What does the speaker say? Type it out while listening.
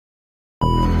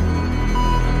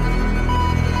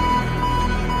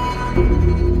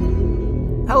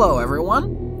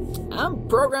everyone.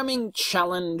 Programming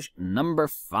challenge number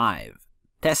 5.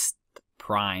 Test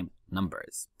prime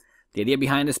numbers. The idea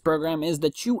behind this program is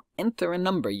that you enter a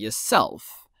number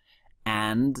yourself,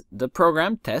 and the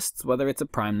program tests whether it's a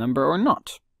prime number or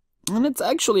not. And it's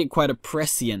actually quite a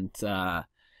prescient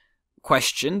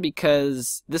question,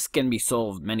 because this can be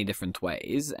solved many different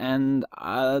ways, and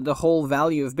the whole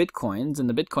value of bitcoins and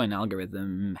the Bitcoin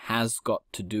algorithm has got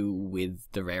to do with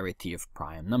the rarity of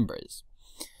prime numbers.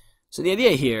 So the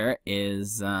idea here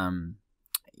is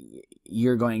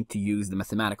you're going to use the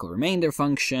mathematical remainder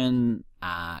function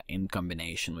in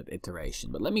combination with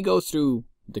iteration. But let me go through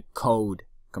the code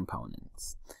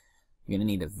components. You're going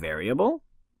to need a variable.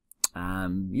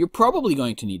 You're probably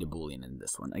going to need a boolean in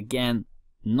this one. Again,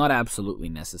 not absolutely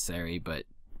necessary, but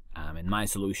in my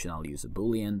solution I'll use a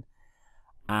boolean.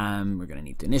 We're going to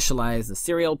need to initialize the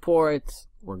serial port.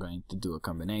 We're going to do a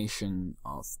combination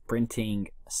of printing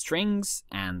strings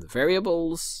and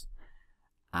variables.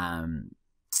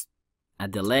 A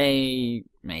delay,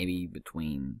 maybe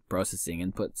between processing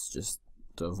inputs, just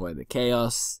to avoid the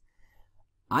chaos.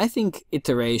 I think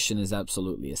iteration is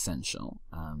absolutely essential.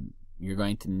 You're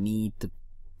going to need to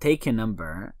take a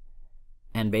number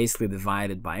and basically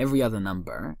divide it by every other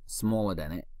number smaller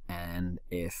than it, and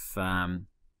if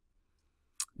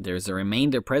there's a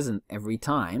remainder present every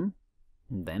time,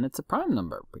 then it's a prime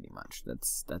number, pretty much.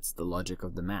 That's the logic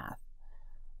of the math.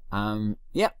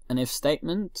 Yeah, an if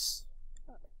statement.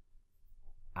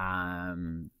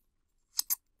 And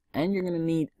you're going to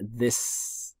need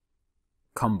this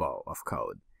combo of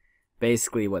code.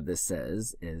 Basically what this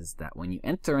says is that when you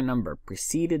enter a number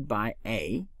preceded by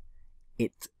A,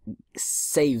 it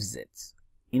saves it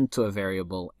into a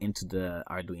variable into the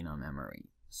Arduino memory.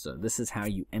 So this is how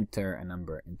you enter a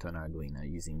number into an Arduino,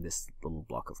 using this little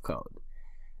block of code.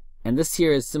 And this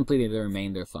here is simply the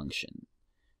remainder function.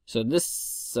 So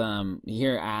this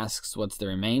here asks what's the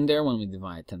remainder. When we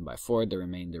divide 10 by 4, the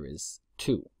remainder is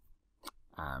 2.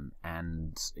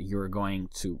 And you're going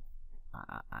to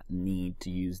need to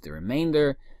use the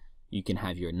remainder. You can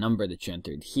have your number that you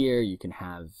entered here. You can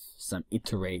have some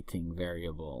iterating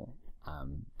variable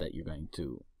that you're going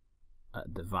to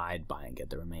divide by and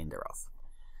get the remainder of.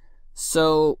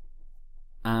 So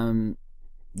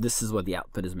this is what the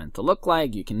output is meant to look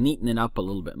like. You can neaten it up a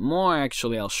little bit more.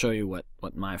 Actually, I'll show you what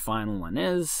my final one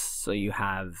is. So you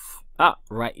have,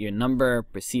 write your number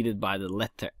preceded by the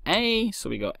letter A. So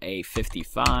we go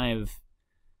A55.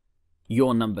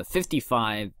 Your number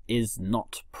 55 is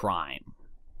not prime.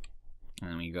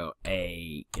 And we go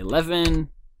A11.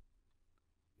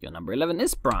 Your number 11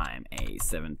 is prime.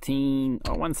 A17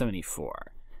 or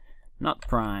 174. Not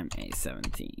prime,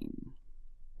 A17.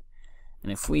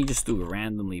 And if we just do a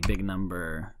randomly big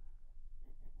number,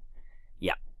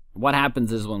 yeah, what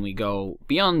happens is when we go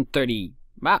beyond 30,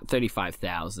 about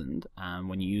 35,000,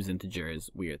 when you use integers,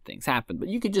 weird things happen. But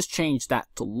you could just change that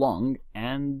to long,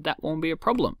 and that won't be a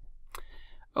problem.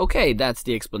 Okay, that's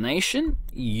the explanation.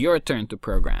 Your turn to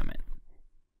program it.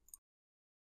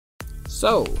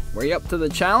 So, were you up to the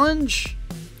challenge?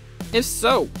 If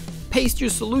so, paste your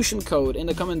solution code in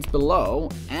the comments below,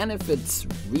 and if it's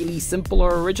really simple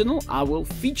or original, I will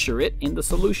feature it in the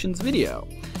solutions video.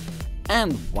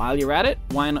 And while you're at it,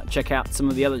 why not check out some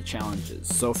of the other challenges?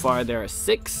 So far there are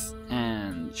 6,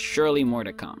 and surely more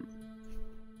to come.